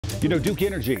You know, Duke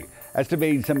Energy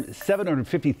estimating some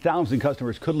 750,000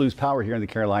 customers could lose power here in the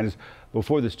Carolinas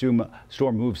before the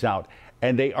storm moves out,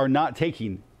 and they are not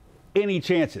taking any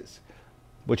chances.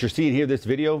 What you're seeing here, this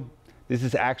video, this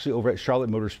is actually over at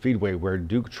Charlotte Motor Speedway, where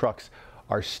Duke trucks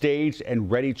are staged and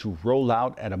ready to roll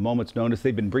out at a moment's notice.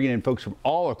 They've been bringing in folks from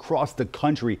all across the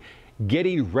country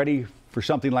getting ready for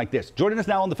something like this. Joining us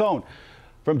now on the phone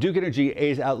from Duke Energy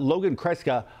is Logan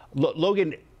Kreska.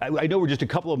 Logan, I know we're just a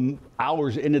couple of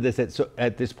hours into this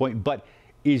at this point, but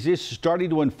is this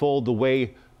starting to unfold the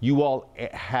way you all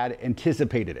had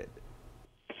anticipated it?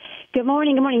 Good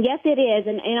morning. Good morning. Yes, it is.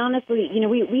 And honestly, you know,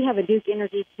 we have a Duke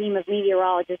Energy team of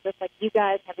meteorologists, just like you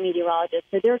guys have meteorologists.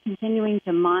 So they're continuing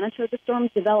to monitor the storm's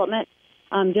development,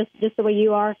 just the way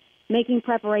you are, making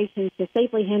preparations to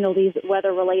safely handle these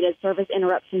weather-related service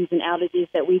interruptions and outages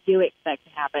that we do expect to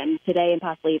happen today and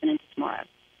possibly even into tomorrow.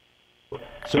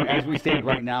 So as we stand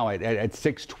right now at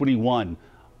 6:21,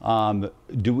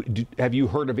 have you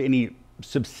heard of any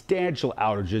substantial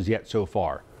outages yet so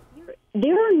far?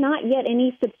 There are not yet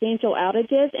any substantial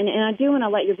outages, and I do want to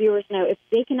let your viewers know if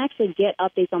they can actually get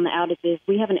updates on the outages.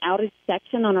 We have an outage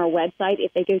section on our website.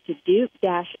 If they go to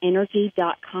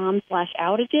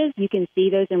duke-energy.com/outages, you can see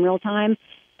those in real time.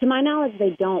 To my knowledge,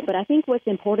 they don't, but I think what's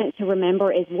important to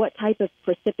remember is what type of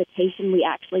precipitation we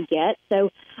actually get. So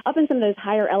up in some of those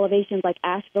higher elevations like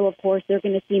Asheville, of course, they're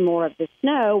going to see more of the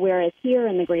snow, whereas here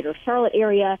in the greater Charlotte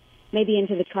area, maybe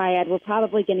into the Triad, we're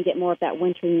probably going to get more of that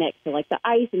wintry mix. So like the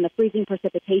ice and the freezing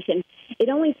precipitation, it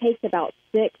only takes about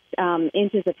 6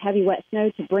 inches of heavy wet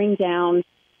snow to bring down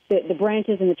the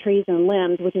branches and the trees and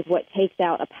limbs, which is what takes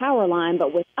out a power line.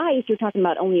 But with ice, you're talking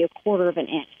about only 1/4 of an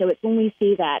inch. So it's when we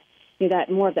see that, you know, that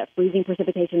more of that freezing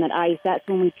precipitation, that ice, that's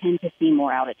when we tend to see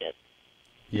more outages.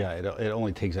 Yeah, it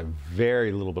only takes a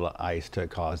very little bit of ice to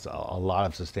cause a lot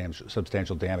of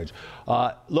substantial damage.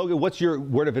 Logan, what's your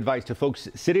word of advice to folks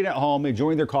sitting at home,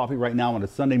 enjoying their coffee right now on a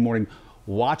Sunday morning,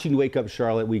 watching Wake Up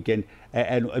Charlotte weekend,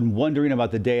 and wondering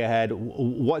about the day ahead?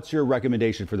 What's your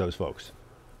recommendation for those folks?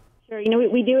 Sure. You know,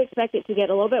 we do expect it to get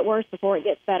a little bit worse before it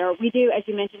gets better. We do, as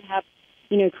you mentioned, have,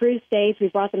 you know, cruise states.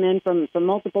 We've brought them in from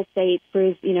multiple states,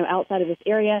 crews, you know, outside of this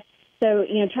area. So,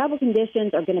 you know, travel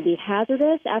conditions are going to be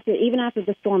hazardous even after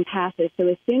the storm passes. So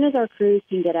as soon as our crews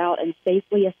can get out and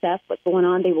safely assess what's going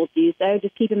on, they will do so.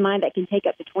 Just keep in mind that can take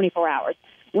up to 24 hours.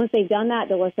 Once they've done that,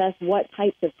 they'll assess what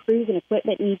types of crews and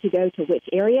equipment need to go to which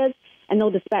areas, and they'll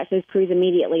dispatch those crews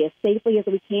immediately as safely as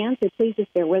we can. So please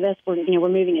just bear with us. We're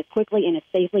moving as quickly and as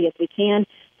safely as we can.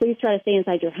 Please try to stay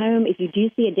inside your home. If you do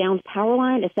see a downed power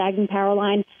line, a sagging power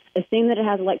line, assume that it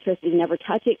has electricity. Never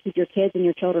touch it. Keep your kids and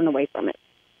your children away from it.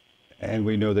 And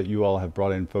we know that you all have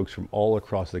brought in folks from all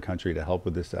across the country to help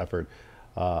with this effort.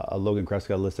 Logan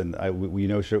Kreska, listen, we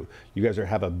know you guys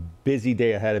have a busy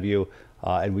day ahead of you,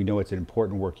 and we know it's an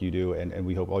important work you do, and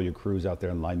we hope all your crews out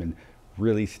there and linemen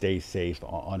really stay safe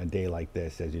on a day like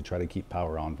this as you try to keep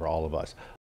power on for all of us.